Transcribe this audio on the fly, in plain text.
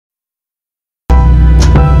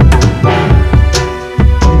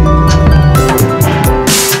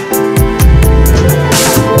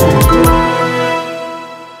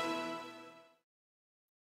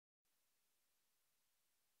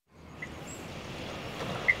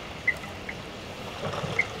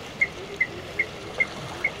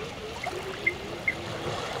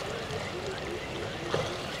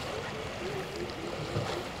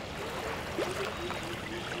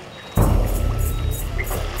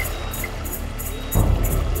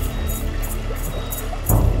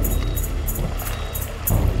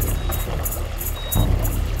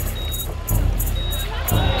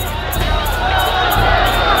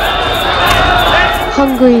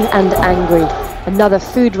hungry and angry. Another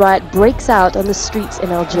food riot breaks out on the streets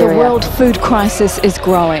in Algeria. The world food crisis is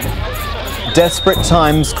growing. Desperate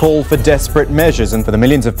times call for desperate measures, and for the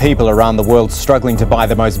millions of people around the world struggling to buy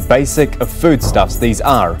the most basic of foodstuffs, these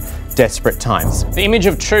are desperate times. The image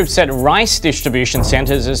of troops at rice distribution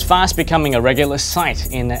centres is fast becoming a regular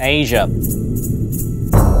sight in Asia.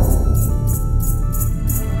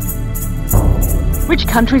 Rich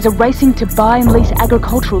countries are racing to buy and lease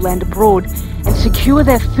agricultural land abroad and secure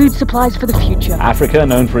their food supplies for the future. Africa,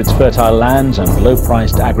 known for its fertile lands and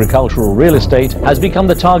low-priced agricultural real estate, has become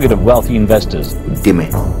the target of wealthy investors. Demain,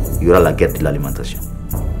 il y aura la guerre de l'alimentation.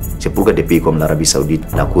 C'est pourquoi des pays comme l'Arabie Saoudite,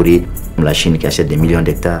 la Corée, la Chine qui achètent des millions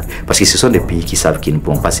d'hectares, parce que ce sont des pays qui savent qu'ils ne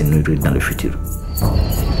pourront pas se nourrir dans le futur.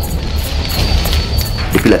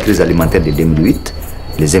 Depuis la crise alimentaire de 2008,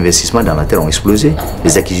 les investissements dans la terre ont explosé,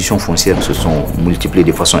 les acquisitions foncières se sont multipliées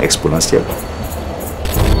de façon exponentielle.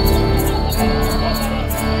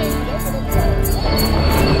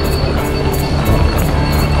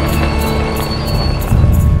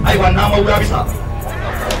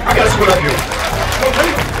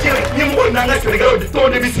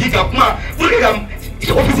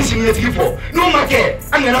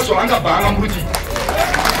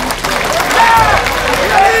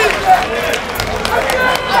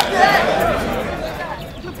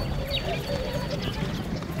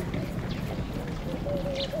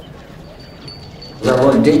 Nous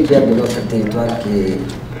avons 2 tiers de notre territoire qui est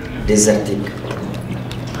désertique.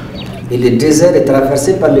 Et le désert est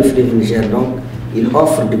traversé par le fleuve Niger, donc il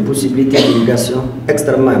offre des possibilités d'irrigation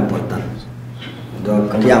extrêmement importantes.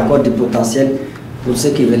 Donc il y a encore du potentiel pour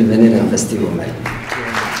ceux qui veulent venir investir au Mali.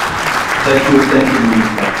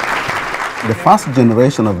 The first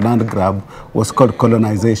generation of land grab was called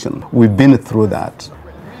colonization. We've been through that.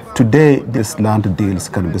 Today, these land deals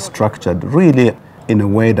can be structured really in a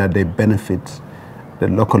way that they benefit the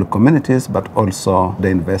local communities, but also the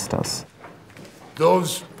investors.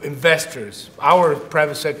 Those investors, our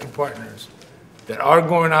private sector partners, that are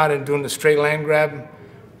going out and doing the straight land grab,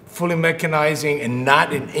 fully mechanizing and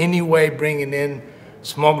not in any way bringing in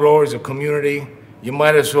small growers or community, you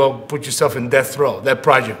might as well put yourself in death row. That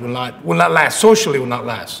project will not last, socially will not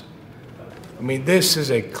last. I mean, this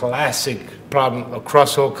is a classic problem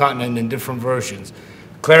across the whole continent in different versions.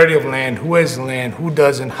 Clarity of land, who has the land, who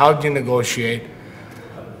doesn't, how do you negotiate?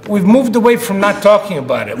 We've moved away from not talking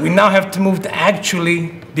about it. We now have to move to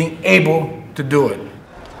actually being able to do it.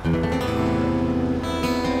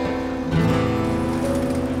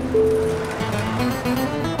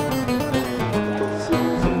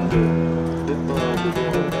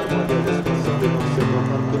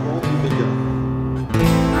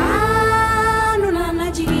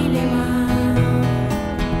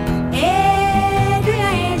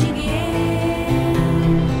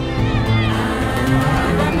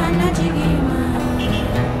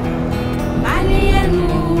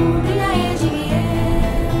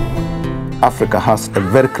 Africa has a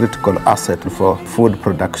very critical asset for food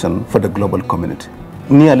production for the global community.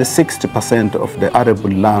 Nearly 60% of the arable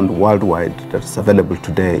land worldwide that's available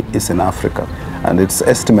today is in Africa, and it's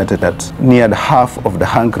estimated that nearly half of the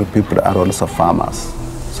hungry people are also farmers.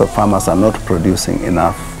 So farmers are not producing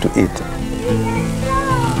enough to eat.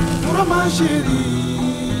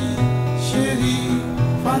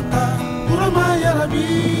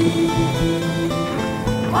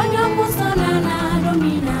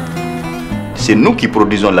 C'est nous qui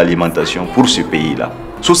produisons l'alimentation pour ce pays-là.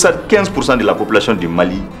 75% de la population du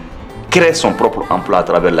Mali crée son propre emploi à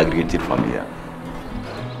travers l'agriculture familiale.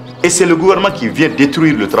 Et c'est le gouvernement qui vient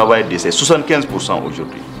détruire le travail de ces 75%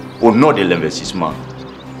 aujourd'hui, au nom de l'investissement.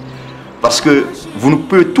 Parce que vous ne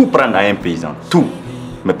pouvez tout prendre à un paysan, tout,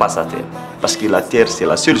 mais pas sa terre. Parce que la terre, c'est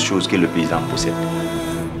la seule chose que le paysan possède.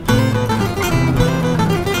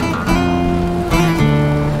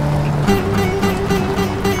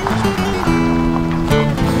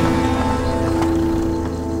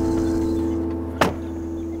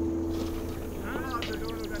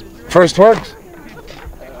 First works,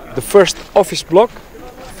 the first office block,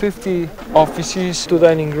 50 offices, 2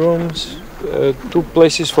 dining rooms, 2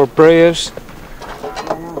 places for prayers.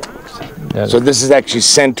 Yeah. So this is actually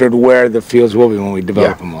centered where the fields will be when we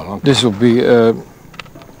develop them all. Okay. This will be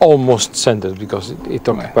almost centered because it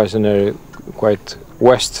occupies an area quite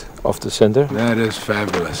west of the center. That is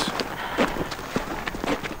fabulous.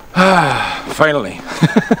 Finally.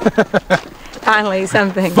 Finally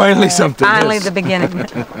something. Finally something. Finally yes. the beginning.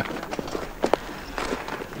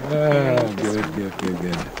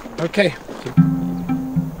 Good. Okay.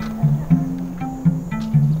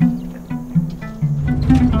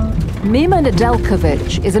 Mima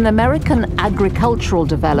Nedeljkovic is an American agricultural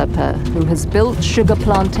developer who has built sugar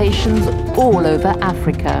plantations all over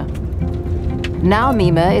Africa. Now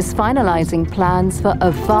Mima is finalizing plans for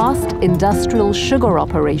a vast industrial sugar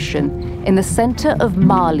operation in the center of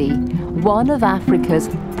Mali, one of Africa's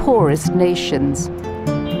poorest nations.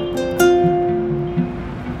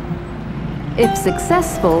 If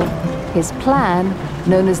successful, his plan,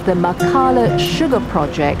 known as the Makala Sugar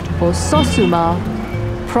Project, or SOSUMA,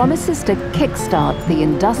 promises to kickstart the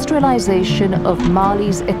industrialization of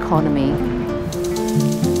Mali's economy.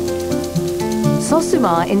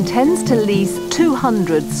 SOSUMA intends to lease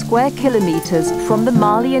 200 square kilometers from the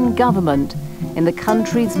Malian government in the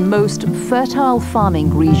country's most fertile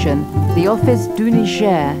farming region, the Office du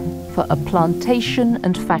Niger, for a plantation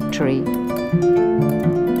and factory.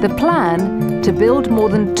 The plan to build more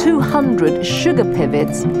than 200 sugar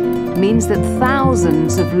pivots means that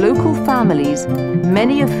thousands of local families,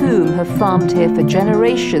 many of whom have farmed here for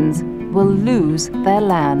generations, will lose their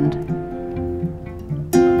land.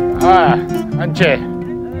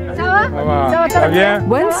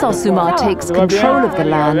 When SOSUMA takes control of the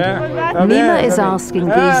land, Mima is asking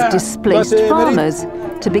these displaced farmers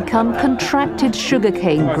to become contracted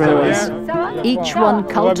sugarcane growers, each one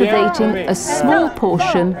cultivating a small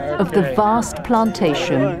portion of the vast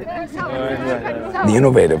plantation. The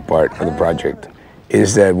innovative part of the project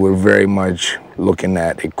is that we're very much looking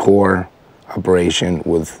at a core operation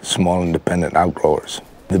with small independent outgrowers.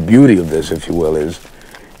 The beauty of this, if you will, is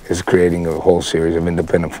creating a whole series of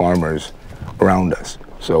independent farmers around us.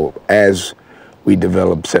 So as we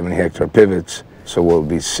develop 70-hectare pivots, so will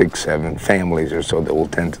be 6, 7 families or so that will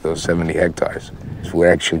tend to those 70 hectares. So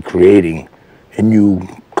we're actually creating a new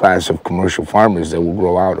class of commercial farmers that will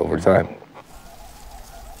grow out over time.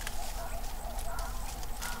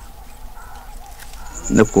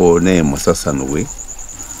 Nako ne masasa nowe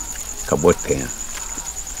kabote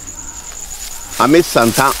ame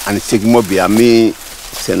santa ani segmo bi ame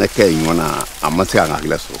seneke nyona amate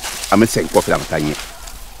ngakile so ame sen kofi amtanye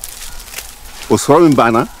osoro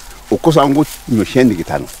mbana okoso ango nyoshende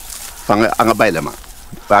gitano fanga anga bailema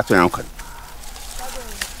bato yankan.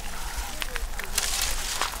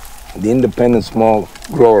 The independent small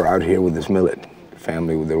grower out here with this millet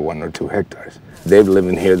family with their 1 or 2 hectares, they've lived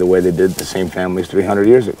in here the way they did the same families 300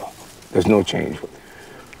 years ago. There's no change.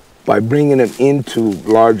 By bringing them into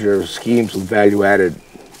larger schemes of value-added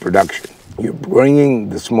production, you're bringing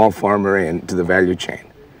the small farmer into the value chain.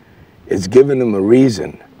 It's giving them a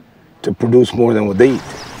reason to produce more than what they eat.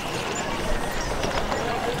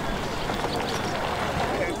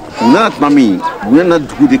 Not mami, we're not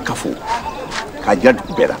good at kafu.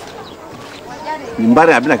 Kajad better.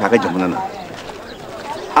 Nimbare abila kaka jamunana.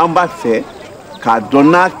 Amba fe ka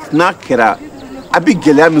dona na kera abi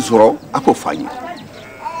gelea misoro ako fanyi.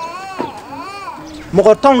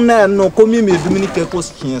 Mokoton na no komi me dumini ke ko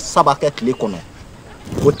skin sabaka kle kono.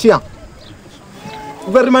 Otia.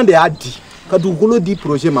 Gouvernement de adi ka du golo di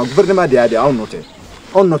projet ma gouvernement de adi on note.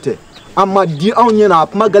 On note. Ama di on nye na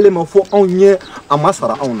magale mo fo on nye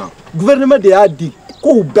amasara on na. Gouvernement de adi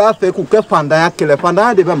ko ba fe ko ke fanda ya kele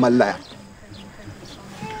fanda de be malaya.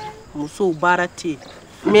 Muso barati.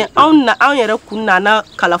 Mais on na an yere kunna na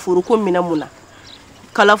kalafuru ko minamuna.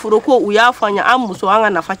 Kalafuru ko uya fanya am muso anga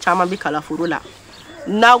na fa chama bi kalafuru la.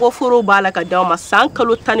 Na go foro bala ka daw ma san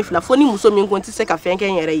kalo tanifla foni muso min gonti se ka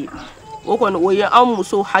fenken yere yi. O kono o ye am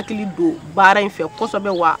muso hakili do bara infe koso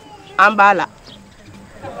be wa ambala.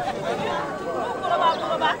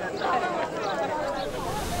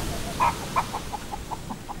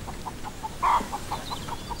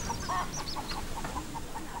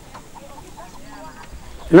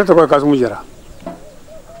 Ne tɔgɔ Kasimu Jara.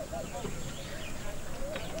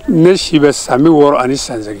 Ne si bɛ sami 6 ani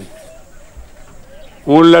san 8.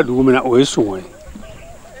 N wolola dugu min na o ye Sɔngɔ ye.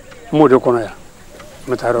 N b'o de kɔnɔ yan.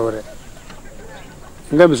 N bɛ taa yɔrɔ wɛrɛ.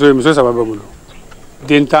 N ka muso 3 bɛ bolo.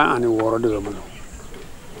 Den 10 ani 6 de bɛ bolo.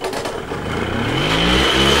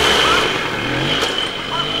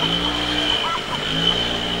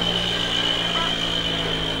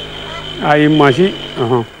 Ayi masi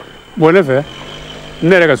bon ne fɛ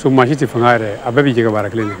ne yɛrɛ ka so masi tɛ fanga yɛrɛ a bɛɛ bɛ jɛ ka baara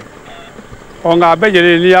kelen de kɛ nka a bɛɛ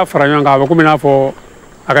jɛlen n'i y'a fara ɲɔgɔn kan a bɛ komi i n'a fɔ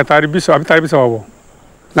a ka taari 30 a bɛ taari 30 bɔ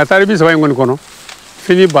nka taari 30 in kɔni kɔnɔ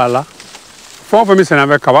fini b'a la fɛn o fɛn bɛ sɛnɛ a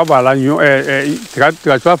fɛ kaba b'a la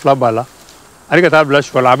tigacoya 2 b'a la ani ka taa bila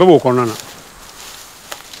sɔ la a bɛɛ b'o kɔnɔna na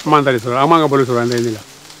an m'an ta de sɔrɔ an m'an ka balo sɔrɔ an tɛ ɲini la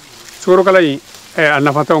sukorokala in a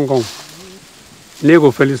nafa t'anw kan ne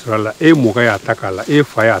ko fɛn sɔrɔ a la e mɔkɛ y'a ta k'a la e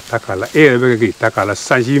fa y'a ta k'a la e yɛrɛ bɛ k'i ta k'a la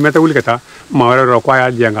sanji mɛ taa wuli ka taa maa wɛrɛ dɔ k'a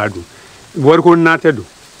y'a diyan k'a dun wariko natɛ don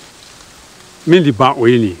min ti ban o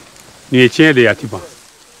ye nin ye tiɲɛ de ye a ti ban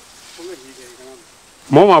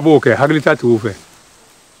Mama boke haglita tufe.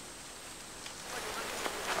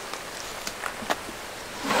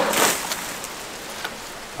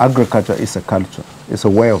 Agriculture is a culture, it's a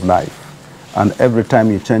way of life. And every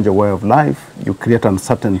time you change a way of life, you create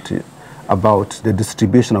uncertainty about the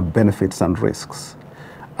distribution of benefits and risks.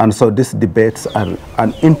 And so these debates are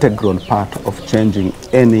an integral part of changing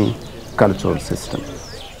any cultural system.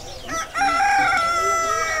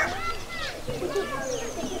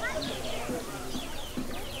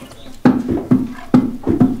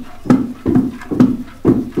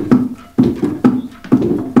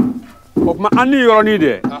 Ma ani yoro ni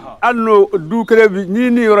de anno du kele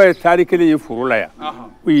ni yoro e tari kele ye furula ya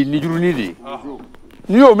wi ni juru ni de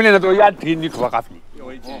ni o mine na to ya tri ni to kafi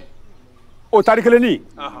o tari kele ni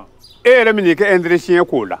e re mini ke endresien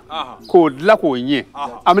ko la ko nye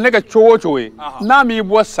amene ka chowo na mi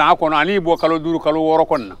bo sa ko na ni bo kalo duru kalo woro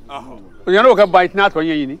kon na o yano ka bait na to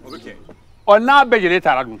nye ni o na be jere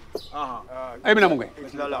tara dun e mina mo ngai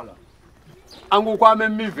angu kwa me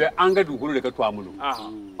mive anga dukulu le ka to amulu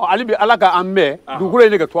alibi alaka ambe dukulu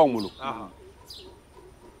le ka to amulu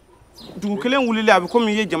dukelen wulile abi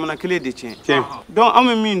komi ye jamana kele de tien donc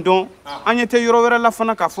am min don anyete yoro wera la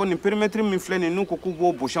fana ka fo ni perimetre min flene nu ko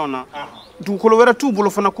kubo bochon na dukulu wera tu bolo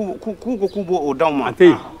fana ku kubo o dawma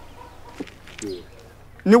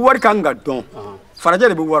ni wari kanga don faraja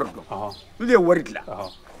de be war don ni wari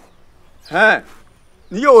la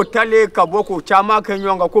ni yo tale ka boko chama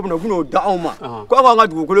kenyonga ko na guno dauma ko nga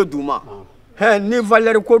dugukolo duma ni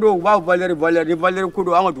valeur ko do wa valeur ko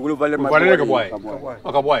do anga dugukolo valeur ma valeur ka boy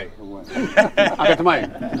aka boy akatamai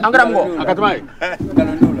angram go akatamai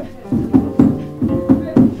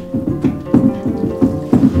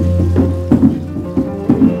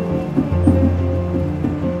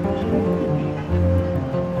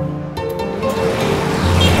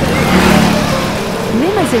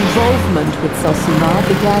His involvement with Sosuma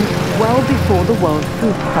began well before the world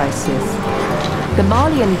food crisis. The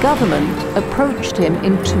Malian government approached him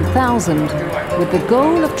in 2000 with the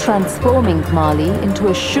goal of transforming Mali into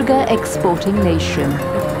a sugar exporting nation.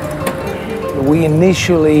 We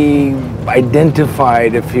initially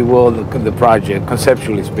identified, if you will, the project,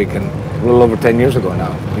 conceptually speaking, a little over 10 years ago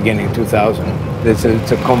now, beginning in 2000. It's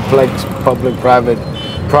a complex public-private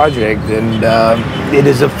project, and it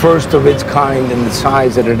is the first of its kind in the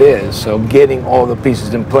size that it is. So getting all the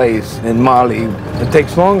pieces in place in Mali, it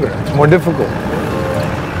takes longer, it's more difficult.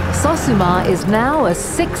 Sosuma is now a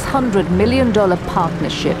 $600 million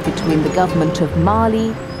partnership between the government of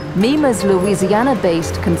Mali, Mima's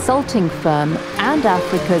Louisiana-based consulting firm, and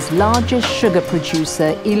Africa's largest sugar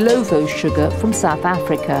producer, Ilovo Sugar from South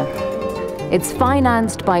Africa. It's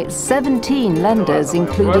financed by 17 lenders,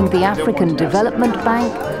 including the African Development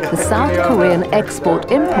Bank, the South Korean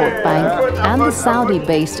Export-Import Bank, and the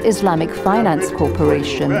Saudi-based Islamic Finance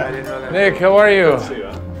Corporation. Nick, how are you?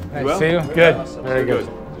 Nice to see you. Good. Very good.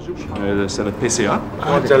 C'est le PCA.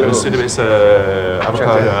 Le CDB, c'est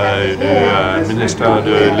avocat du ministère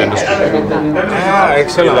de l'Industrie. Ah,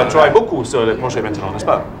 excellent. Il a travaillé beaucoup sur les projets maintenant, n'est-ce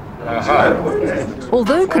pas?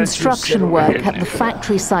 Although construction work at the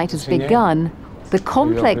factory site has begun, the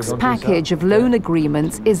complex package of loan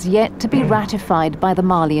agreements is yet to be ratified by the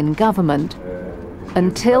Malian government.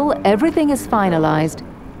 Until everything is finalized,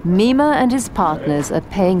 Mima and his partners are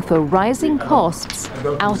paying for rising costs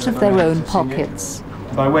out of their own pockets.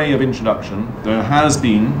 By way of introduction, there has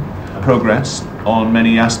been progress on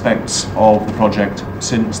many aspects of the project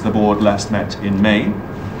since the board last met in May.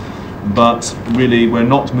 But really we're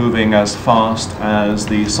not moving as fast as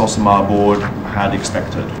the Sosuma board had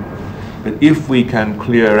expected. But if we can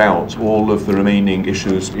clear out all of the remaining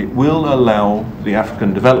issues, it will allow the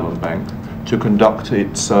African Development Bank to conduct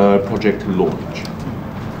its project launch.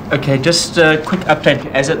 Okay, just a quick update.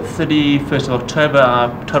 As at 31st of October, our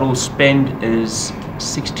total spend is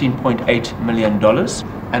 $16.8 million.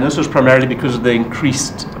 And this was primarily because of the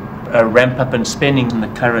increased ramp up in spending in the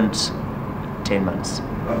current 10 months.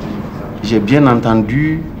 J'ai bien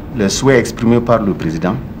entendu les souhaits exprimés par le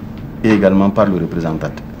président et également par le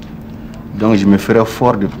représentant. Donc je me ferai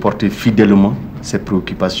fort de porter fidèlement ces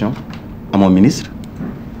préoccupations à mon ministre.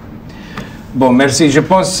 Bon, merci. Je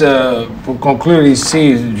pense, pour conclure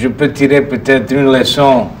ici, je peux tirer peut-être une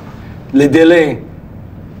leçon. Les délais,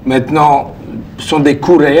 maintenant, sont des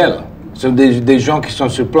coûts réels. Ce sont des gens qui sont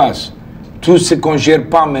sur place. Tout ce qu'on ne gère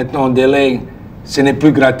pas maintenant en délai, ce n'est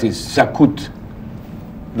plus gratis, ça coûte.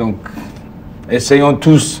 Donc, essayons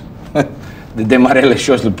tous de démarrer les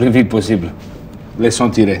choses le plus vite possible. Laissons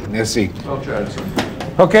tirer. Merci.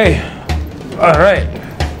 Okay. All right.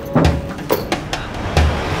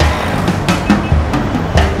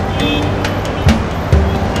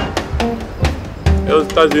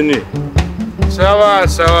 États-Unis. Ça va,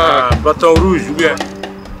 ça va. Bâton rouge, ou bien?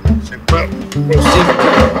 C'est pas possible.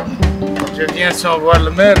 Je viens sans voir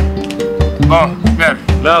le maire. Bon, maire,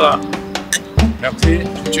 là. Merci.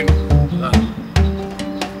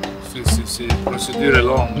 C'est une procédure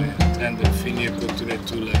longue, mais en train de finir pour tous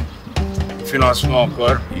les financements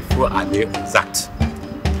encore. Il faut aller aux actes.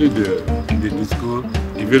 Plus de discours,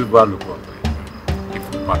 ils veulent voir le contraire. Il ne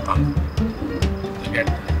faut pas attendre.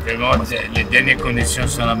 Vraiment, les dernières conditions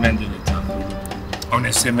sont la main de l'État. On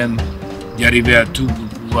essaie même d'y arriver à tout pour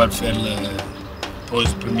pouvoir faire la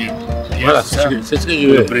pause première. Voilà, c'est ce que je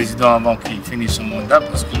veux. Le président avant qu'il finisse son mandat,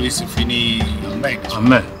 parce que lui, c'est fini en mai. En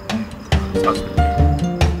mai.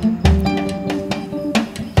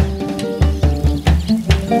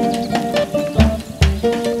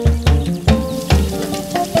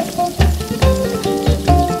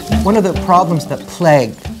 One of the problems that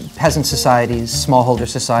plague peasant societies, smallholder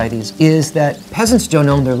societies, is that peasants don't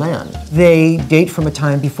own their land. They date from a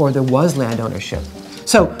time before there was land ownership.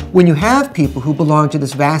 So when you have people who belong to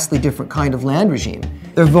this vastly different kind of land regime,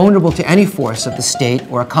 they're vulnerable to any force of the state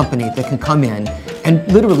or a company that can come in and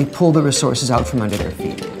literally pull the resources out from under their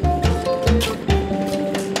feet.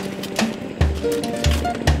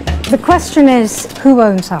 The question is, who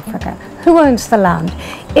owns Africa? Who owns the land?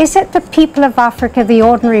 Is it the people of Africa, the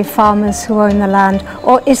ordinary farmers who own the land,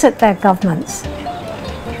 or is it their governments?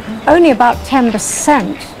 Only about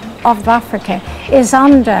 10% of Africa is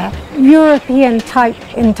under European-type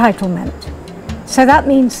entitlement. So that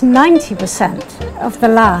means 90% of the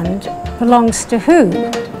land belongs to who?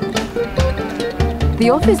 The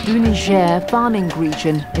Office du Niger farming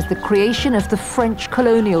region is the creation of the French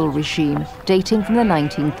colonial regime dating from the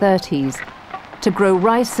 1930s. To grow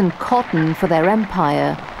rice and cotton for their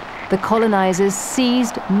empire, the colonizers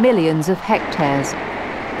seized millions of hectares.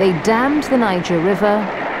 They dammed the Niger River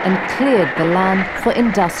and cleared the land for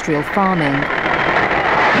industrial farming.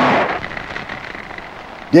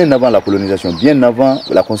 Bien avant la colonisation, bien avant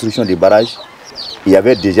la construction des barrages, il y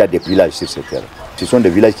avait déjà des villages sur cette terre. Ce sont des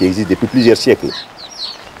villages qui existent depuis plusieurs siècles.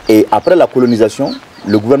 Et après la colonisation,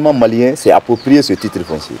 le gouvernement malien s'est approprié ce titre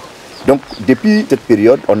foncier. Donc, depuis cette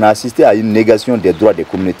période, on a assisté à une négation des droits des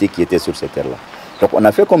communautés qui étaient sur cette terre-là. Donc, on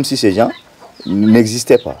a fait comme si ces gens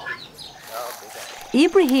n'existaient pas.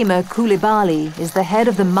 Ibrahima Coulibaly is the head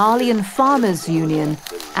of the Malian Farmers Union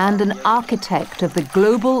and an architect of the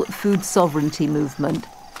global food sovereignty movement.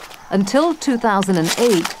 Until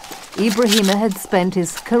 2008, Ibrahima had spent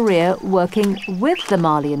his career working with the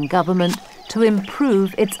Malian government to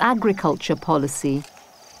improve its agriculture policy.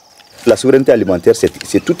 La souveraineté alimentaire,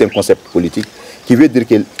 c'est tout un concept politique qui veut dire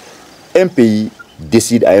qu'un pays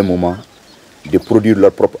décide à un moment de produire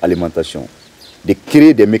leur propre alimentation, de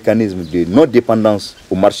créer des mécanismes de non-dépendance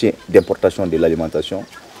au marché d'importation de l'alimentation.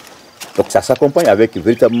 Donc ça s'accompagne avec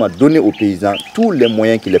véritablement donner aux paysans tous les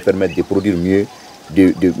moyens qui les permettent de produire mieux,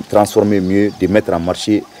 de transformer mieux, de mettre en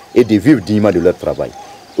marché et de vivre dignement de leur travail.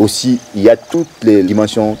 Aussi, il y a toutes les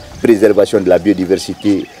dimensions, préservation de la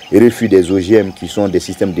biodiversité, refus des OGM qui sont des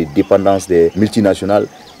systèmes de dépendance des multinationales.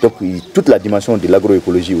 Donc toute la dimension de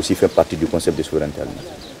l'agroécologie aussi fait partie du concept de souveraineté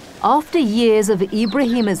alimentaire. After years of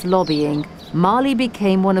Ibrahima's lobbying, Mali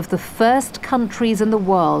became one of the first countries in the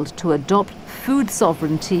world to adopt food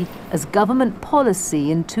sovereignty as government policy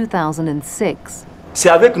in 2006. C'est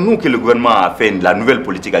avec nous que le gouvernement a fait la nouvelle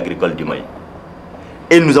politique agricole du Mali.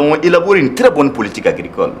 Et nous avons élaboré une très bonne politique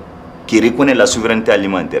agricole qui reconnaît la souveraineté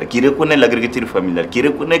alimentaire, qui reconnaît l'agriculture familiale, qui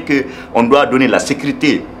reconnaît qu'on doit donner la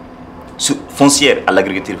sécurité foncière à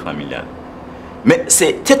l'agriculture familiale. Mais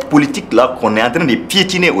c'est cette politique-là qu'on est en train de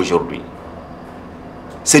piétiner aujourd'hui.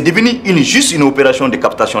 C'est devenu juste une opération de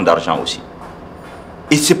captation d'argent aussi.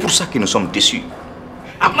 Et c'est pour ça que nous sommes déçus.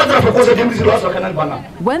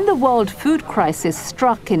 When the world food crisis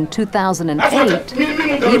struck in 2008,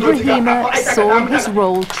 Ibrahima saw his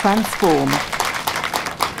role transform.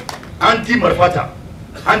 Anti-marfata,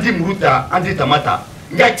 anti-muruta, anti-tamata.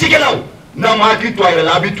 Nga chigelau, na magri toire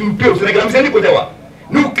la bitu peu Sénégal miseni ko dewa.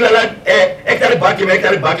 Nous klala hectare bakeme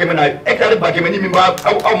na hectare bakeme ni mimba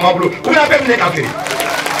au mablo. Una pe mne kafiri.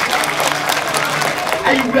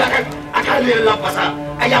 Ayi wula akale la pasa.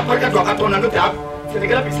 Aya porka do akatona no ta.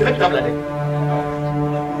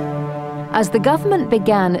 As the government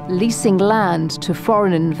began leasing land to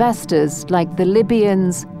foreign investors like the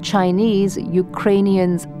Libyans, Chinese,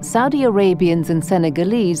 Ukrainians, Saudi Arabians and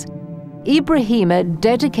Senegalese, Ibrahima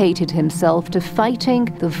dedicated himself to fighting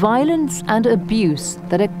the violence and abuse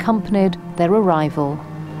that accompanied their arrival.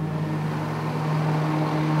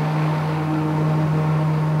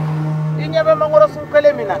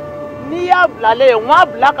 ni ya blale wa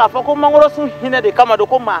blaka fa ko mangoro sun hine de kama do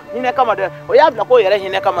ko ma hine kama de o ya blako yere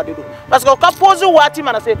hine kama de do parce que ka pose wati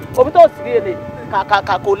mana se o bito sigele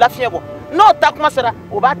ka ko lafie bo no ta kuma sera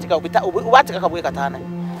o ba tika o ba tika ka bo ka tana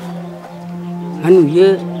anu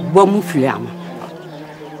ye bo mu fliama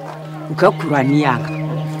ka kurani yanga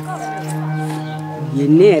ye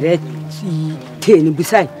nere teni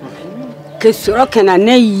bisai ke soro kana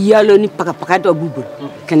ne yalo ni paka do bubu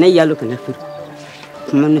kana yalo kana fur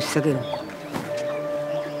manu sagere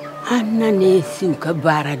anna ne sin ka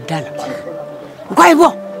bara dal koy bo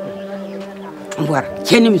mbor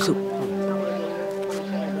keni misu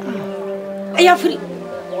aya fri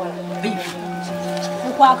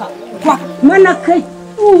kwa mana kai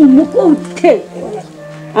mu ko te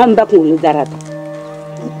amba ko ni darata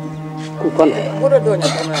ku kono ko do nya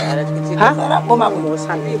kono ara kiti ha ko ma ko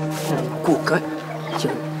sandi ku ka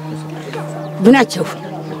bina chef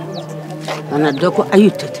ana doko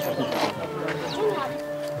ayutte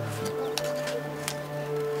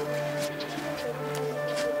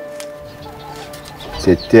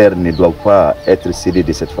Ces terres ne doivent pas être cédées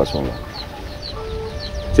de cette façon-là.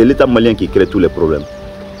 C'est l'État malien qui crée tous les problèmes.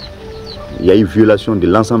 Il y a une violation de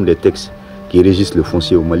l'ensemble des textes qui régissent le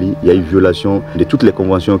foncier au Mali. Il y a une violation de toutes les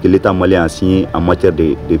conventions que l'État malien a signées en matière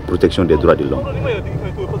de protection des droits de l'homme.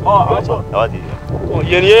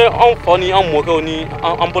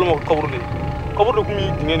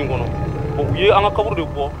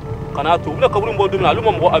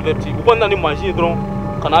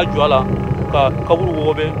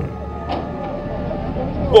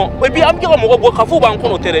 Bon, et puis am kira mogo bo kafu ban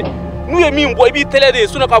kono tere nu ye min bo ibi tele de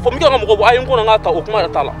suna ka fo mi kira mogo bo ayin kono ngata o kuma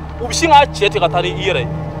tala u bi singa chete ka tani ire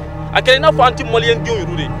akere na fo anti malien dion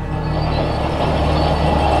yurude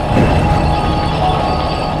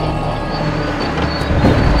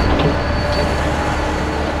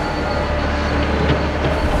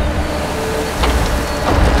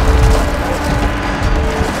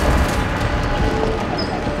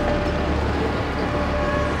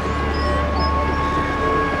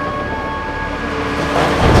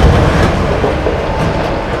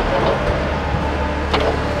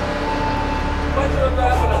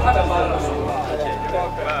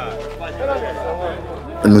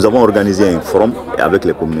Nous avons organisé un forum avec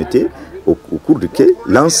les communautés au cours duquel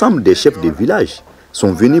l'ensemble des chefs de village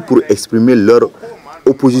sont venus pour exprimer leur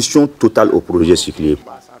opposition totale au projet sucrier.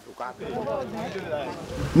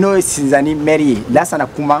 Nous sommes mairie, là ça n'a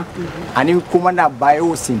kuma, ani commanda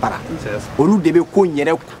bayo simpara. Olu debe ko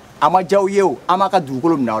nyere ama jawyo ama ka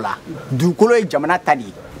dukolo mnaola. Dukolo e jamana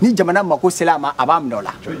tadi. Ni jamana mako selama aba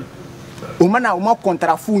mnaola. Umana uma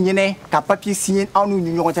contrat fu nyene ka papier signé anu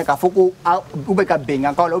nyongo ka foko ube ka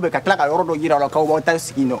benga ka ube ka klaka yorodo yira la ka o ta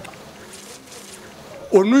sikino.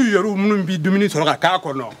 Onu yeru munum bi dumini soroka ka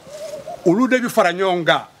kono. Olu de bi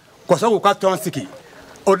faranyonga ko sa ko ka ton siki.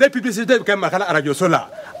 O de publicité ka makala radio sola.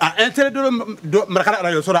 A intérêt de makala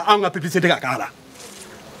radio sola anga publicité ka kala.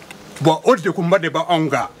 Bon, o de ko mbade ba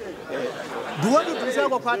anga.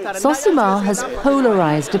 Sosima has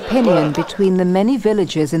polarized opinion between the many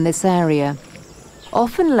villages in this area.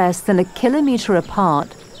 Often less than a kilometre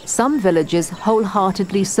apart, some villages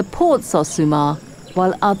wholeheartedly support Sosuma,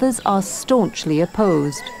 while others are staunchly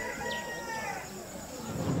opposed.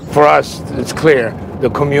 For us, it's clear the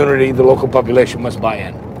community, the local population must buy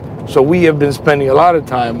in. So we have been spending a lot of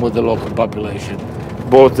time with the local population,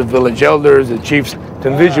 both the village elders, the chiefs, to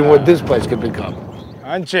envision what this place could become.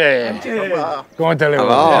 Anche, comment allez-vous?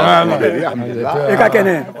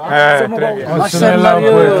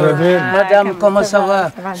 Madame, comment ça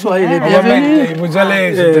va? Soyez les bienvenus. Vous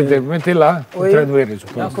allez, mettez là, pour traduire, je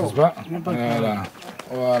pense, n'est-ce pas? Voilà,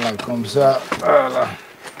 voilà, comme ça, voilà.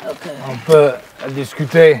 On peut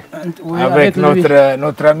discuter avec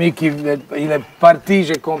notre ami qui il est parti,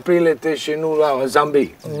 j'ai compris, il était chez nous là, en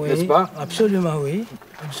Zambie, n'est-ce pas? Absolument, oui,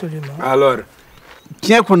 absolument. Alors,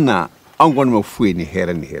 tiens qu'on a et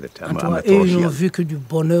ils n'ont vu que du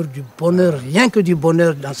bonheur, rien que du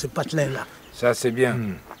bonheur dans ce patelin-là. Ça, c'est bien.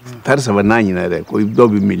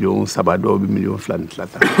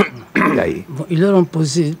 Bon, ils leur ont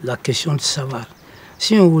posé la question de savoir,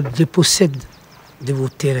 si on vous dépossède de vos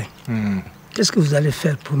terrains, qu'est-ce que vous allez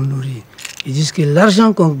faire pour nourrir? Ils disent que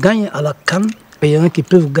l'argent qu'on gagne à la canne, il y en a qui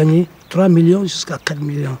peuvent gagner 3 millions jusqu'à 4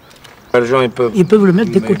 millions. L'argent, ils peuvent le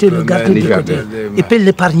mettre de côté, le garder de côté. Ils peuvent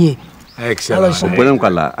l'épargner. Excellent.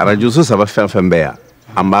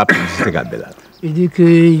 Il dit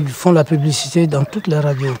qu'ils font la publicité dans toutes les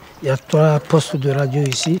radios. Il y a 3 postes de radio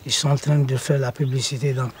ici. Ils sont en train de faire la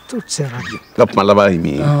publicité dans toutes ces radios. Bon,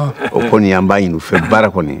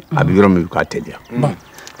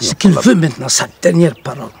 ce qu'il veut maintenant, sa dernière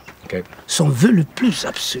parole, son vœu le plus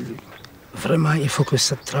absolu, Vraiment, il faut que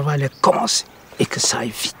ce travail commence et que ça aille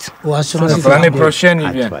vite. L'année prochaine,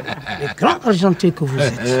 il vient. Les grands argentiers que vous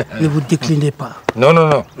êtes, ne vous déclinez pas. Non,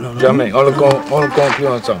 jamais. On le conclut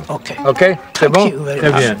ensemble. Ok. Ok? C'est bon?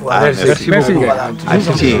 Très bien. Merci beaucoup.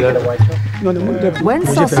 When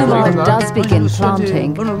Sosuma does begin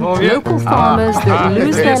planting, local farmers that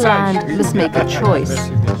lose their land must make a choice.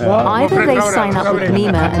 Either they sign up with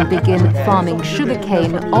NEMA and begin farming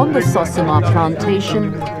sugarcane on the Sosuma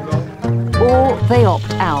plantation, or they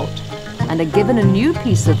opt out and are given a new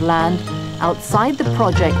piece of land outside the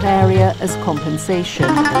project area as compensation.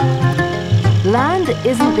 Land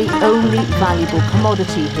isn't the only valuable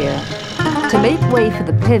commodity here. To make way for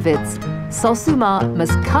the pivots, Sosuma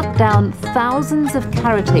must cut down thousands of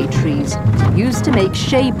karité trees used to make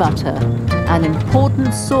shea butter, an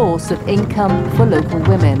important source of income for local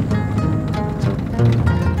women.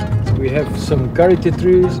 We have some karité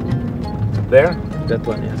trees there. That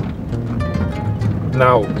one, yeah.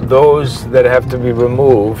 Now, those that have to be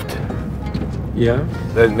removed, yeah,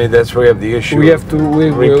 that's where we have the issue. We have to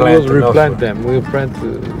replant them. We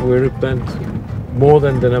replant more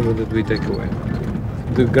than the number that we take away.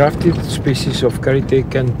 The grafted species of karité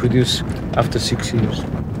can produce after 6 years.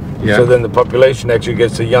 Yeah. So then the population actually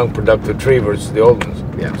gets a young productive tree versus the old ones.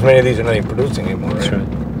 Yeah. Because many of these are not even producing anymore. That's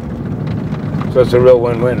right. So it's a real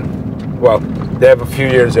win-win. Well, they have a few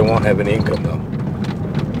years they won't have any income though.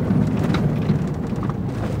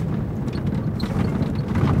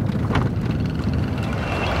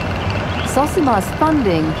 Sosuma's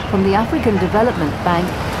funding from the African Development Bank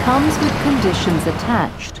comes with conditions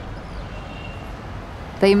attached.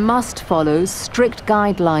 They must follow strict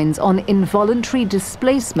guidelines on involuntary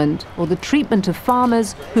displacement or the treatment of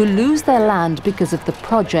farmers who lose their land because of the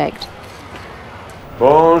project.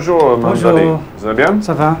 Bonjour, Bonjour. Vous allez bien?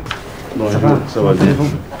 Ça va? Bonjour, ça va bien.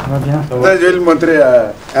 Ça va bien. Ça, je vais le montrer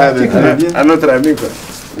à notre ami, quoi.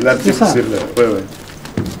 L'article sur le... Ouais.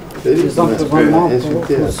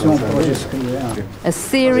 A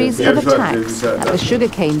series of attacks at the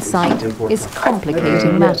sugarcane site is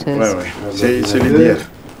complicating matters.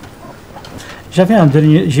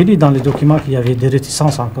 J'ai lu dans les documents qu'il y avait des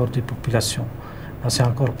réticences encore des populations. C'est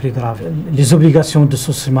encore plus grave. Les obligations de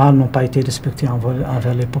Sosuma n'ont pas été respectées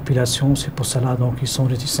envers les populations. C'est pour cela donc ils sont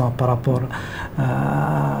réticents par rapport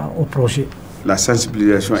au projet. La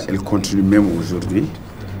sensibilisation, elle continue même aujourd'hui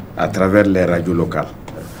à travers les radios locales.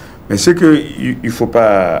 Mais ce qu'il ne faut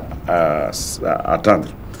pas attendre,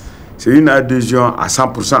 c'est une adhésion à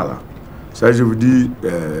 100%. Là. Ça, je vous dis,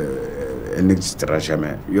 elle n'existera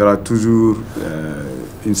jamais. Il y aura toujours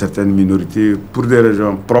une certaine minorité, pour des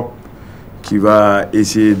raisons propres, qui va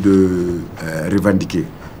essayer de revendiquer.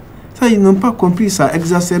 Ça, ils n'ont pas compris, ça a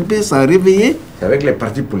exacerbé, ça a réveillé. C'est avec les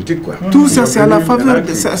partis politiques, quoi. Tout ça, c'est à la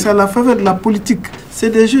faveur de la politique.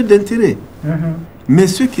 C'est des jeux d'intérêt. Mais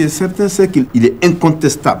ce qui est certain, c'est qu'il est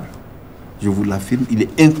incontestable. Je vous l'affirme, il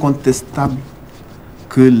est incontestable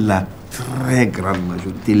que la très grande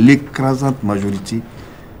majorité, l'écrasante majorité,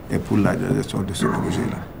 est pour la gestion de ce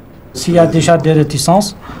projet-là. S'il y a déjà des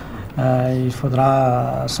réticences, il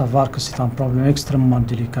faudra savoir que c'est un problème extrêmement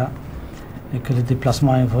délicat et que le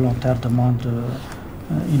déplacement involontaire demande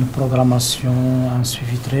une programmation, un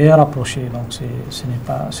suivi très rapproché. Donc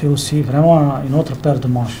c'est aussi vraiment une autre paire de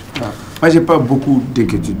manches. Moi, je n'ai pas beaucoup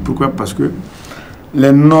d'inquiétude. Pourquoi? Parce que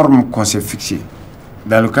les normes qu'on s'est fixées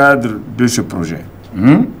dans le cadre de ce projet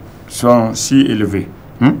sont si élevées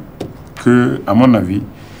que, à mon avis,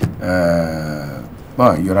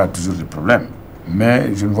 il y aura toujours des problèmes.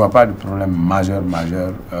 Mais je ne vois pas de problème majeur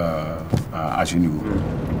à ce niveau.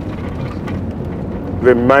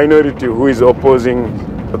 The minority who is opposing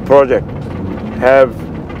the project have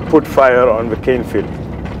put fire on the cane field.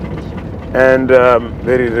 And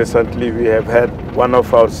very recently we have had one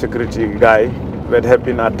of our security guys that have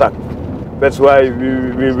been attacked. That's why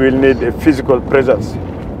we will need a physical presence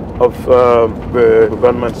of the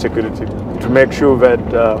government security to make sure that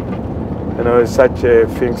such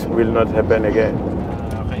things will not happen again.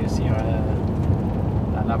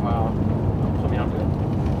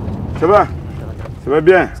 Ça va? Ça va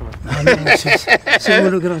bien? C'est vous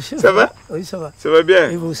le grand chef. Ça va? Oui, ça va. Ça va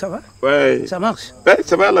bien? Et vous, ça va? Oui. Ça marche? Oui,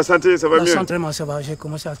 ça va, la santé, ça va mieux? La santé, ça va. J'ai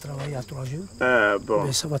commencé à travailler il y a 3 jours. Ah, bon.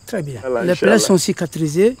 Mais ça va très bien. Allah, les plaies sont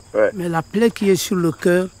cicatrisées, mais la plaie qui est sur le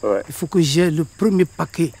cœur, il faut que j'ai le premier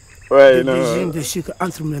paquet de régime de sucre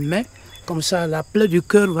entre mes mains. Comme ça, la plaie du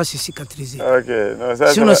cœur va se cicatriser.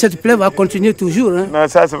 Sinon, cette plaie va continuer toujours. Hein. Non,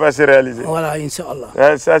 ça va se réaliser. Voilà,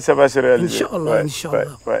 Inch'Allah. Ça va se réaliser. Inch'Allah,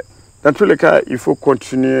 Inch'Allah. Dans tous les cas, il faut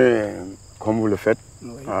continuer comme vous le faites.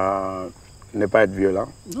 Ne pas être violent.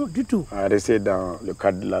 Non, du tout. À rester dans le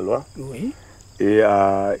cadre de la loi. Oui. et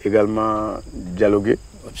à également dialoguer.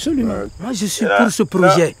 Absolument. Moi, je suis pour ce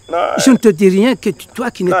projet. Je ne te dis rien que toi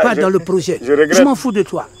qui n'es pas dans le projet. Je m'en fous de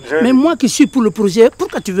toi. Mais moi qui suis pour le projet,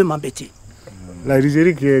 pourquoi tu veux m'embêter? La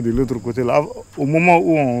rizerie qui est de l'autre côté, là, au moment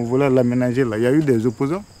où on voulait l'aménager, il y a eu des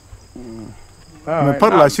opposants. Mais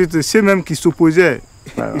par la suite, ceux mêmes qui s'opposaient,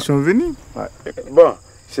 ils sont venus. Bon,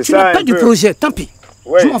 c'est tu n'as pas du projet, tant pis.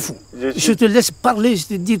 Je m'en fous. Je te laisse parler, je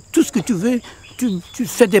te dis tout ce que tu veux. Tu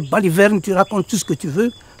fais des balivernes, tu racontes tout ce que tu veux.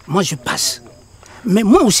 Moi, je passe. Mais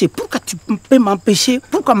moi aussi, pourquoi tu peux m'empêcher?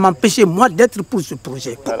 Pourquoi m'empêcher, moi, d'être pour ce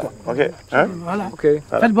projet? Pourquoi? Voilà. Ok. Hein? Voilà. Okay.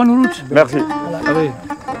 Faites bonne route. Merci. Voilà. Allez.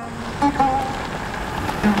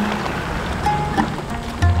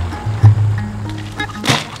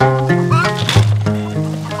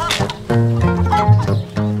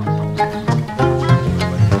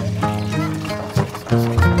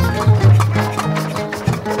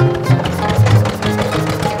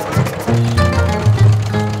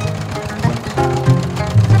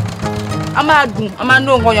 Ama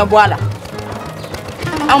no ngonya boala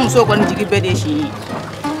am so ko ndigi bede shi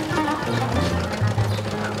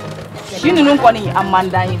shinu nun ko ni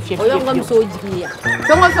amanda yin fi oyo ngam so jigi ya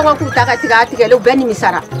songo ku taka tiga le beni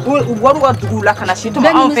misara waru du la kana shi to ma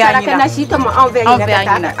an fe anyina kana shi to ma an fe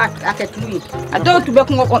anyina akatui ado tu be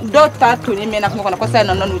ko do ta to ni mena ko ko sai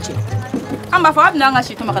non uche amba fa abna nga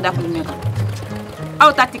shi to ma kada ko ni meka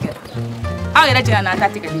aw tatika aw era jina na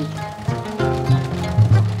tatika ni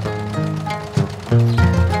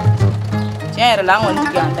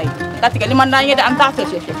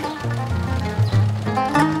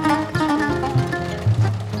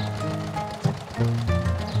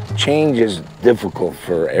Change is difficult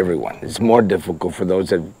for everyone. It's more difficult for those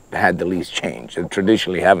that had the least change, that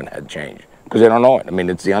traditionally haven't had change, because they don't know it. I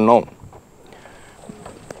mean, it's the unknown.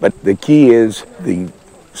 But the key is the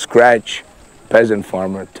scratch peasant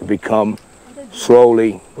farmer to become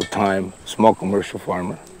slowly, with time, small commercial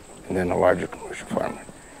farmer, and then a larger commercial farmer.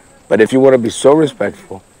 But if you want to be so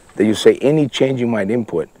respectful that you say any change you might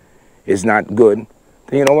input is not good,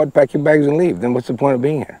 then you know what? Pack your bags and leave. Then what's the point of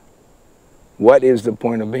being here? What is the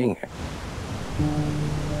point of being here?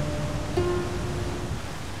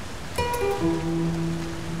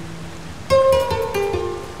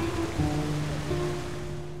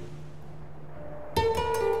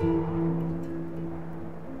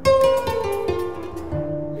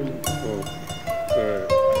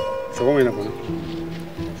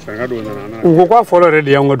 Uko kwa folo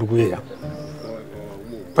redi ya dugu ya.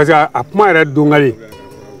 Parce que a kuma yɛrɛ dongale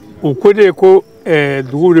u ko de ko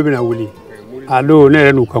dugu de bɛna wuli alo ne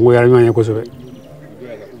yɛrɛ n'u kanko yara ɲɔgɔn ye kosɛbɛ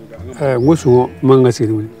n ko sɔngɔ man ka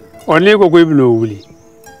sigi wuli n'i ko i bɛna wuli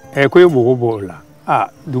ko i b'o bɔ o la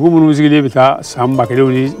dugu minnu sigilen bɛ taa san 1000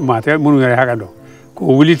 ni maa tɛ minnu yɛrɛ hakɛ dɔn k'o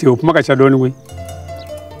wuli ten o kuma ka ca dɔɔnin koyi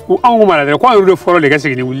anw ko ma la dɛ ko an yɛrɛ de fɔlɔ de ka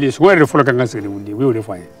sigi ni wuli ye sɔngɔ yɛrɛ de fɔlɔ kan ka sigi ni wuli ye u y'o de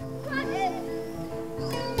fɔ an ye.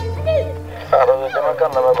 kan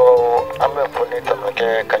lamɛnbagaw an bɛ foli tɛmɛ kɛ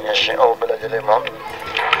ka ɲɛsin aw bɛɛ lajɛlen ma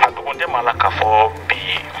a dugunden ma la k'a fɔ bi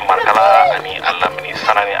marikala ani a lamini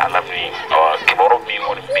sana ni a lamini kibaru min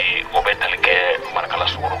kɔni bɛ o bɛ tali kɛ marikala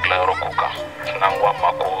sukaro dilayɔrɔ ko kan n'an ko a ma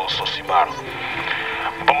ko sosibar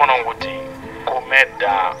bamananw ko ten ko mɛ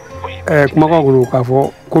da kumakan kɔnɔ k'a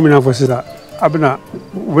fɔ ko min n'a fɔ sisan a bɛna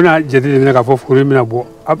u bɛna jate de minɛ k'a fɔ foro bɛna bɔ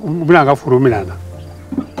u bɛna a ka foro minɛ a na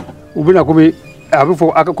u bɛna komi a bɛ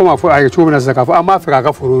fɔ komi a fɔ a ye cogo min na sisan k'a fɔ an b'a fɛ k'a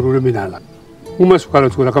ka foro minɛ a la n ma sɔn a la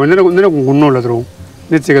cogo la kama ne kun ko n'o la dɔrɔn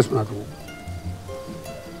ne tɛ se ka sɔn a tugun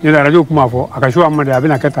ne la radio kuma fɔ a ka so a ma de a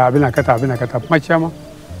bɛna kɛ tan a bɛna kɛ tan a bɛna kɛ tan kuma caman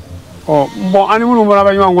bon an ni minnu fana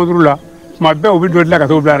bɛ ɲɔgɔn kɔnturu la tuma bɛɛ u bɛ dɔ dilan ka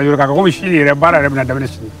t'o bila radio la k'a komi sini yɛrɛ baara yɛrɛ bɛna daminɛ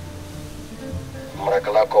sini.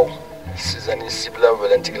 Marakalakaw sisan ni sibila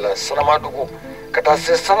wɛlɛntigila Sanamadugu ka taa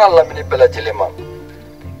se Sana lamini bɛɛ lajɛlen ma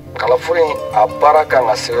kalafuru in a baara kan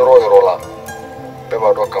ka se yɔrɔ o yɔrɔ la bɛɛ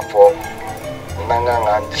b'a dɔn k'a fɔ n'an kan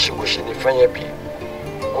k'an disi gosi ni fɛn ye bi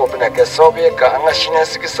k'o bɛna kɛ sababu ye ka an ka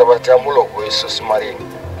siniɲɛsigi sabati an bolo o ye Sosumare ye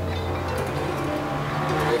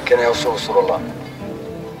ni kɛnɛyasow sɔrɔla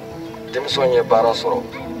denmisɛnw ye baara sɔrɔ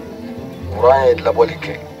kuran ye labɔli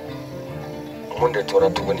kɛ mun de tora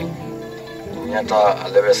tuguni ɲɛta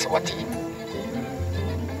ale bɛ sabati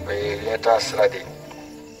o ye ɲɛta sira de ye.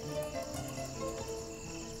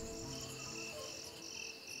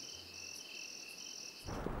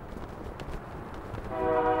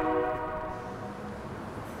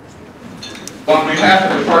 On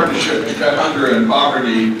behalf of the Partnership to Cut Hunger and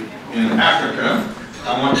Poverty in Africa,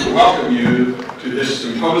 I want to welcome you to this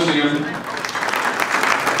symposium.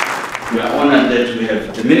 We are honored that we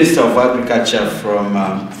have the Minister of Agriculture from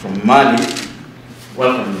Mali.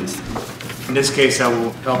 Welcome, Minister. In this case, I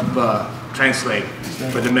will help translate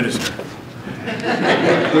for the Minister.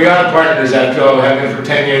 We are partners after all, have been for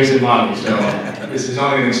 10 years in Mali, so this is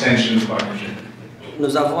only an extension of the partnership.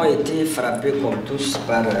 Nous avons été frappés comme tous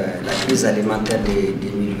par la crise alimentaire de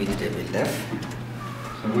 2008-2009.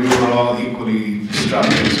 So we were all equally struck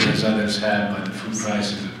as others have by the food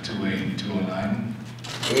prices of 2008 and 2009.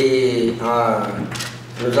 Et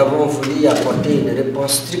nous avons voulu apporter une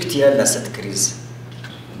réponse structurelle à cette crise.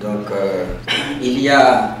 Donc, il y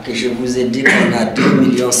a, que je vous ai dit qu'on a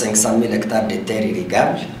 2 500 000 hectares de terres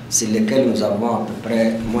irrigables, sur lesquels nous avons à peu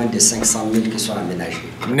près moins de 500 000 qui sont aménagés.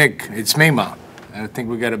 Nick, it's me, Ma. I think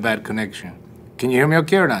we got a bad connection. Can you hear me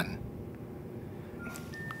okay or not?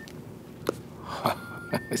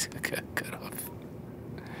 Cut off.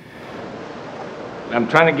 I'm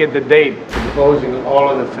trying to get the date for closing all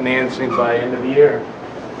of the financing by end of the year,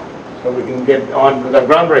 so we can get on with our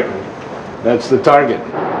groundbreaking. That's the target.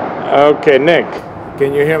 Okay, Nick,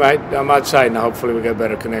 can you hear me? I'm outside now. Hopefully we got a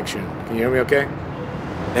better connection. Can you hear me okay?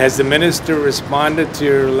 Has the minister responded to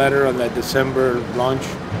your letter on that December launch?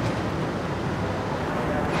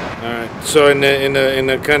 All right. So in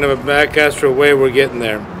a kind of a backcastro way, we're getting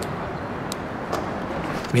there.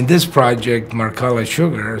 I mean, this project, Marcala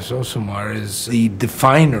Sugar, Sosomar, is the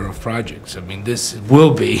definer of projects. I mean, this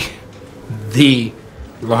will be the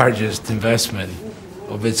largest investment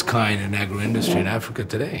of its kind in agro-industry in Africa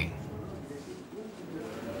today.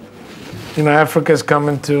 You know, Africa's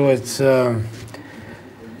coming to its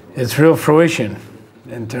real fruition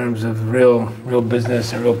in terms of real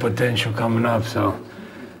business and real potential coming up. So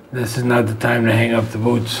this is not the time to hang up the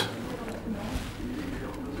boots.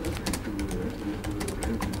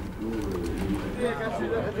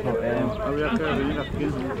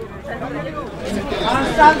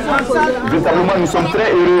 Véritablement, nous sommes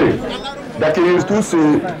très heureux d'accueillir tout ce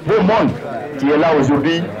beau monde qui est là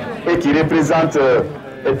aujourd'hui et qui représente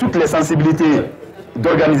toutes les sensibilités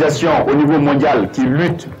d'organisation au niveau mondial qui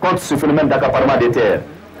luttent contre ce phénomène d'accaparement des terres.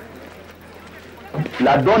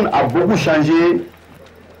 La donne a beaucoup changé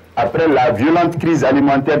après la violente crise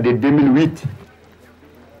alimentaire de 2008.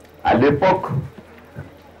 À l'époque,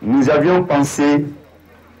 nous avions pensé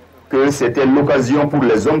que c'était l'occasion pour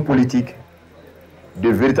les hommes politiques de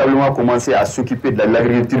véritablement commencer à s'occuper de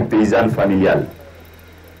l'agriculture paysanne familiale.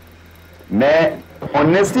 Mais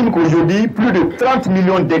on estime qu'aujourd'hui, plus de 30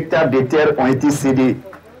 millions d'hectares de terres ont été cédés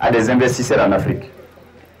à des investisseurs en Afrique.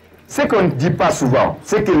 Ce qu'on ne dit pas souvent,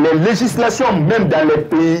 c'est que les législations, même dans les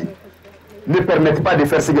pays, ne permettent pas de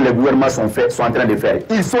faire ce que les gouvernements sont en train de faire.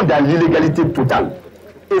 Ils sont dans l'illégalité totale.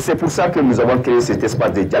 Et c'est pour ça que nous avons créé cet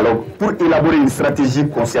espace de dialogue pour élaborer une stratégie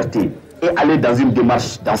concertée et aller dans une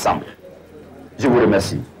démarche d'ensemble. Je vous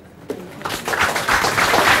remercie.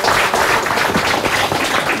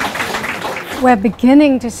 We're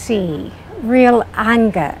beginning to see real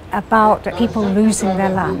anger about people losing their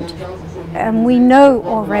land. And we know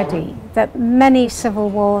already that many civil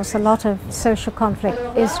wars, a lot of social conflict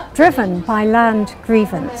is driven by land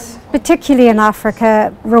grievance. Particularly in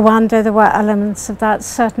Africa, Rwanda, there were elements of that,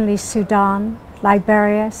 certainly Sudan,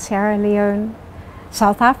 Liberia, Sierra Leone,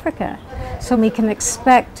 South Africa. So we can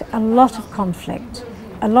expect a lot of conflict,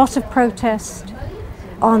 a lot of protest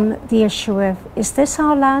on the issue of, is this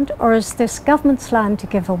our land or is this government's land to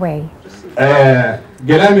give away?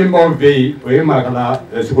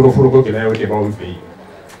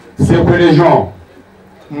 C'est que les gens,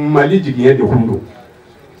 Mali jigné de Kundo,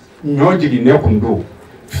 Nyo jigné Kundo,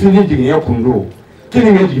 Fini jigné Kundo,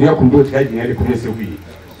 Kilinga jigné Kundo, Tia jigné de Kundo Sewi,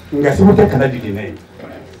 Ngasimuta Kala jigné.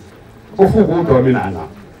 Ofu go dominana.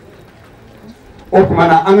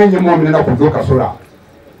 Okumana amenye momina Kundo Kasura.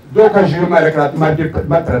 Doka jima rekla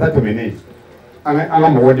matrata temene. Anga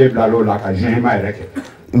mwode blalo la ka jima reke.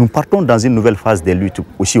 Nous partons dans une nouvelle phase de lutte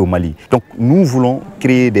aussi au Mali. Donc nous voulons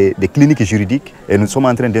créer des cliniques juridiques et nous sommes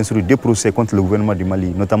en train d'instruire des procès contre le gouvernement du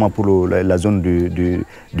Mali, notamment pour la zone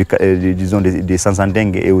de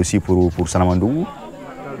Sanzandeng et aussi pour Sanamandou.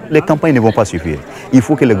 Les campagnes ne vont pas suffire. Il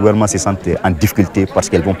faut que le gouvernement se sente en difficulté parce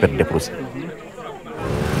qu'elles vont perdre des procès.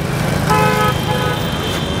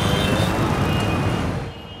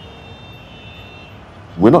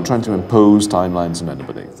 We're not trying to impose timelines on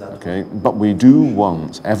anybody, okay? But we do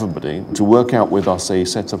want everybody to work out with us a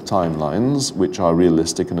set of timelines which are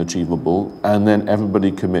realistic and achievable, and then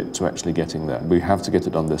everybody commit to actually getting there. We have to get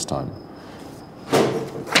it done this time.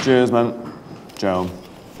 Cheers, man. Ciao.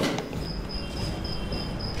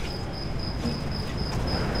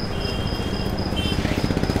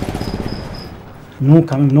 Nous,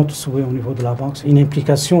 quand même, notre souhait au niveau de la banque, c'est une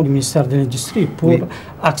implication du ministère de l'Industrie pour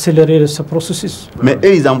accélérer ce processus. Mais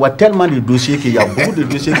eux, ils envoient tellement de dossiers qu'il y a beaucoup de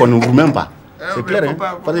dossiers qu'on n'ouvre même pas. C'est clair, hein?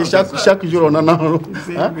 Parce que chaque jour, on en a.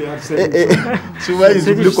 Hein? Souvent, ils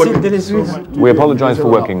oublient. We apologize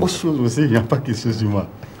for working. Autre chose aussi, il n'y a pas que ce humain.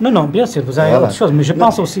 Non, bien sûr, vous avez autre chose, mais je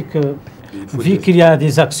pense aussi que, vu qu'il y a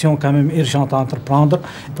des actions quand même urgentes à entreprendre,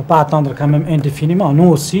 il ne faut pas attendre quand même indéfiniment. Nous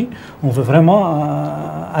aussi, on veut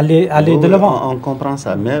vraiment aller de l'avant. On comprend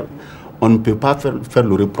ça, mais on ne peut pas faire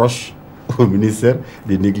le reproche au ministère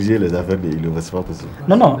de négliger les affaires de l'île. C'est pas possible.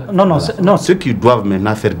 Non. Ceux qui doivent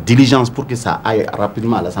maintenant faire diligence pour que ça aille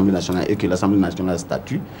rapidement à l'Assemblée nationale et que l'Assemblée nationale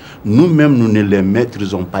statue, nous-mêmes, nous ne les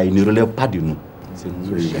maîtrisons pas, ils ne relèvent pas de nous. So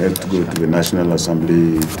you have to go to the National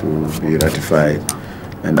Assembly to be ratified,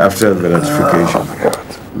 and after the ratification,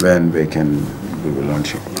 then we will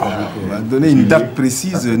launch it. On va donner une date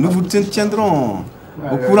précise. Nous vous tiendrons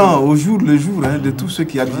au courant, au jour le jour, hein, de tout ce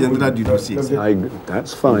qui adviendra du dossier.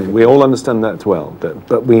 That's fine. We all understand that well.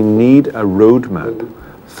 But we need a roadmap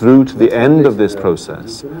through to the end of this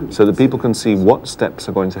process so that people can see what steps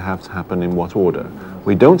are going to happen in what order.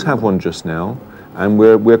 We don't have one just now. And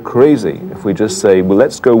we're crazy if we just say, well,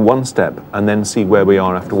 let's go one step and then see where we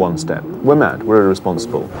are after one step. We're mad. We're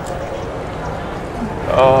irresponsible.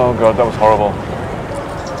 Oh, God, that was horrible.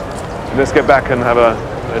 Let's get back and have a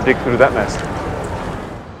dig through that mess.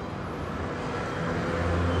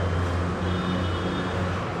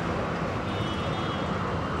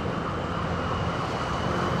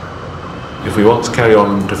 If we want to carry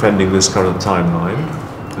on defending this current timeline,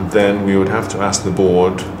 then we would have to ask the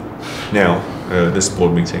board now, this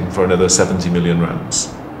board meeting, for another 70 million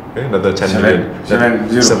rands. Okay? Another 10 million,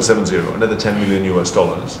 770, another 10 million US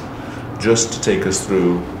dollars, just to take us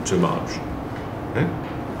through to March. Okay?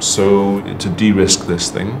 So to de-risk this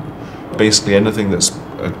thing, basically anything that's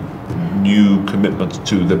a new commitment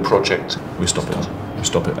to the project, we stop it. We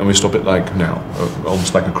stop it, and we stop it like now,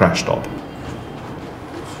 almost like a crash stop.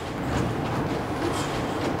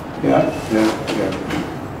 Yeah.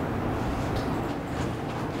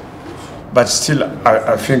 But still,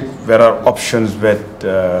 I think there are options that...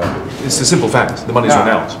 It's a simple fact. The money's run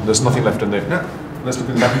out. There's nothing left in there. No. Let's look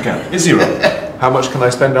at the bank account. It's zero. How much can I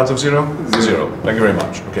spend out of zero? Zero. Thank you very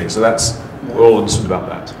much. Okay, so we're all understood about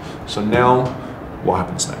that. So now, what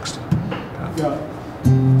happens next?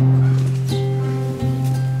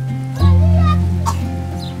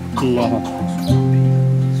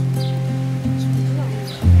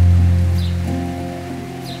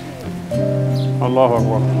 Allahu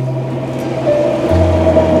Akbar.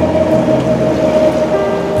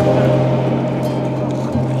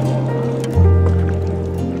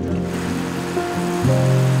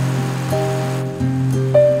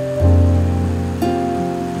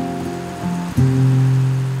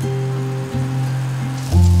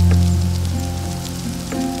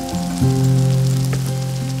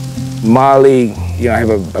 Mali, I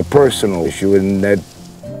have a personal issue in that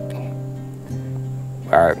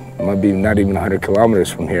might be not even 100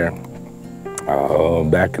 kilometers from here.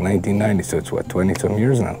 Back in 1990, so it's what, 20-some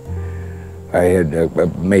years now. I had a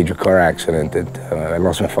major car accident that I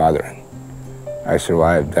lost my father in. I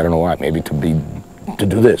survived, I don't know why, maybe to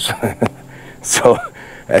do this. So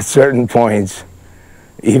at certain points,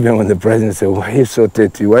 even when the president said, why are you so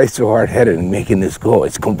titty, why are you so hard-headed in making this go?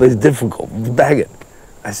 It's completely difficult, bag it.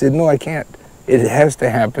 I said, no, I can't. It has to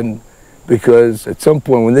happen because at some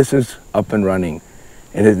point when this is up and running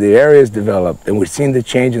and as the area is developed and we're seeing the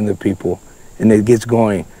change in the people and it gets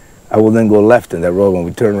going, I will then go left in that road when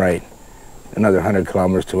we turn right another 100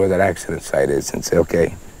 kilometers to where that accident site is and say,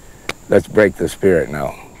 okay, let's break the spirit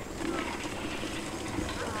now.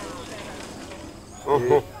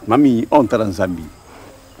 Mami, on t'a dans Zambie.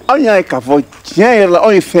 On y a qu'à voir, tiens, on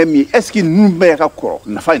est fermé. Est-ce qu'il nous met à quoi?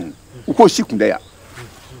 N'a pas une. Ou quoi, si qu'on d'ailleurs.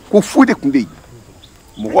 Qu'on fout des condés.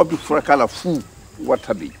 Mon roi du fracas la fou,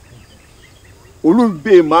 watabi. Au lieu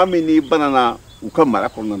de m'amener banana ou comme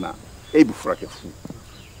maraconana, et du fracas fou.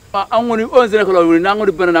 Angoni 11 ko lawri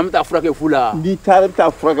nangoni banana mta fracas fou là. Ni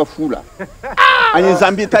ta fracas fou là. Ani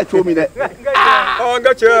Zambie ta chomi de. Oh,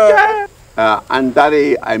 gotcha.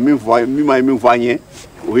 Andare ay mi voyen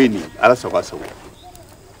oui ala sawa sawa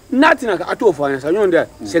natina ka ato voyen sa nyonde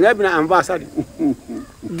senga bina ambassade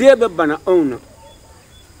debe bana ona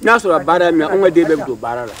na so bara mi on debe do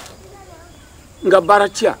bara la nga bara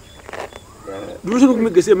tia dusu mi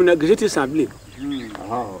gese mi na gese assembly.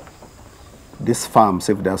 These farms,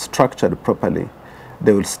 if they are structured properly,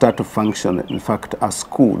 they will start to function in fact as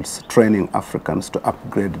schools training Africans to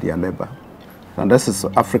upgrade their labor. And this is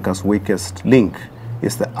Africa's weakest link,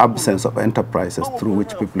 is the absence of enterprises through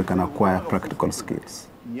which people can acquire practical skills.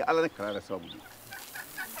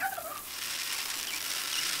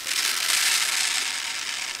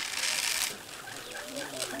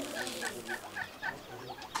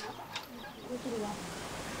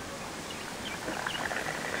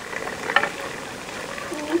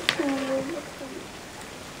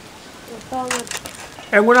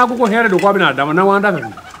 e ngona ko here do ko bina dama na wanda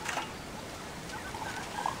fen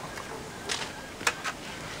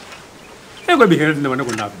e ko bi here de man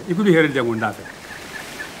ko ndafe e ko bi here de ndafe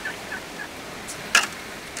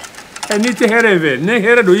e ni te here ve ne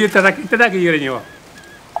here do yita taki here nyewa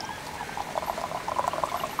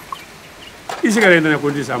isi ga renda ko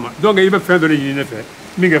di sama donc ibe fen do ni ne fe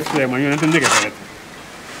mi ga fe ma yone te ne ga fe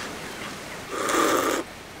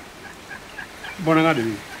bona ga de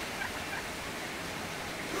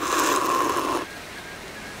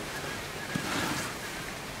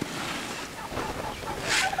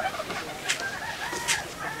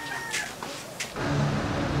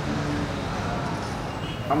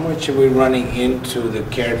How much are we running into the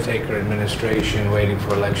caretaker administration waiting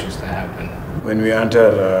for elections to happen? When we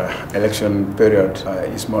enter election period,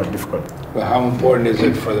 it's more difficult. But how important is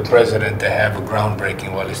it for the president to have a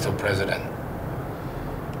groundbreaking while he's still president?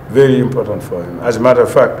 Very important for him. As a matter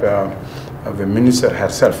of fact, the minister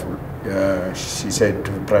herself, she said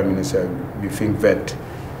to the prime minister, we think that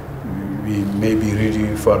we may be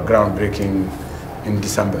ready for groundbreaking in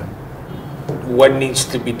December. What needs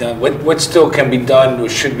to be done? What still can be done or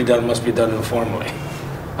should be done, must be done informally?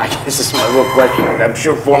 I guess this is my real question. I'm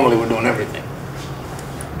sure formally we're doing everything.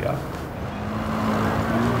 Yeah.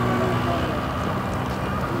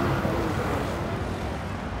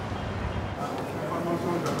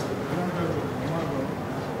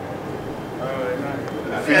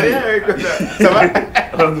 Ça va?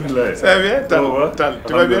 Alhamdulillah. Ça va bien?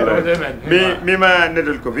 Tu vas bien? Mima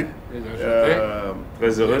Nedel Covid.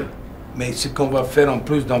 Très heureux. Mais ce qu'on va faire en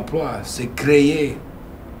plus d'emplois, c'est créer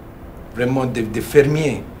vraiment des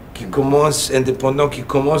fermiers qui commencent, indépendants, qui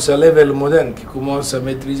commencent à lever le modèle, qui commencent à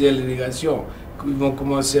maîtriser l'irrigation, qui vont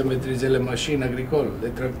commencer à maîtriser les machines agricoles, les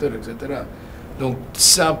tracteurs, etc. Donc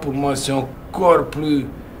ça, pour moi, c'est encore plus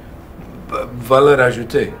valeur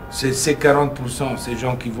ajoutée. C'est ces 40%, ces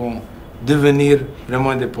gens qui vont devenir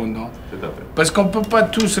vraiment indépendants. Parce qu'on ne peut pas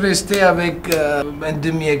tous rester avec un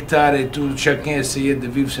demi-hectare et tout, chacun essayer de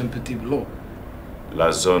vivre son petit lot.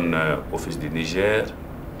 La zone office du Niger,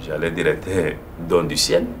 j'allais dire, était don du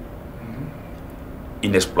ciel,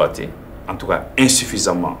 inexploitée, en tout cas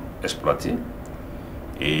insuffisamment exploitée.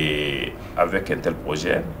 Et avec un tel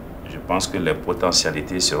projet, je pense que les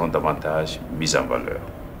potentialités seront davantage mises en valeur.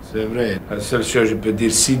 C'est vrai. La seule chose, je peux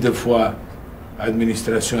dire, si des fois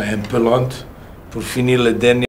l'administration est un peu lente pour finir le dernier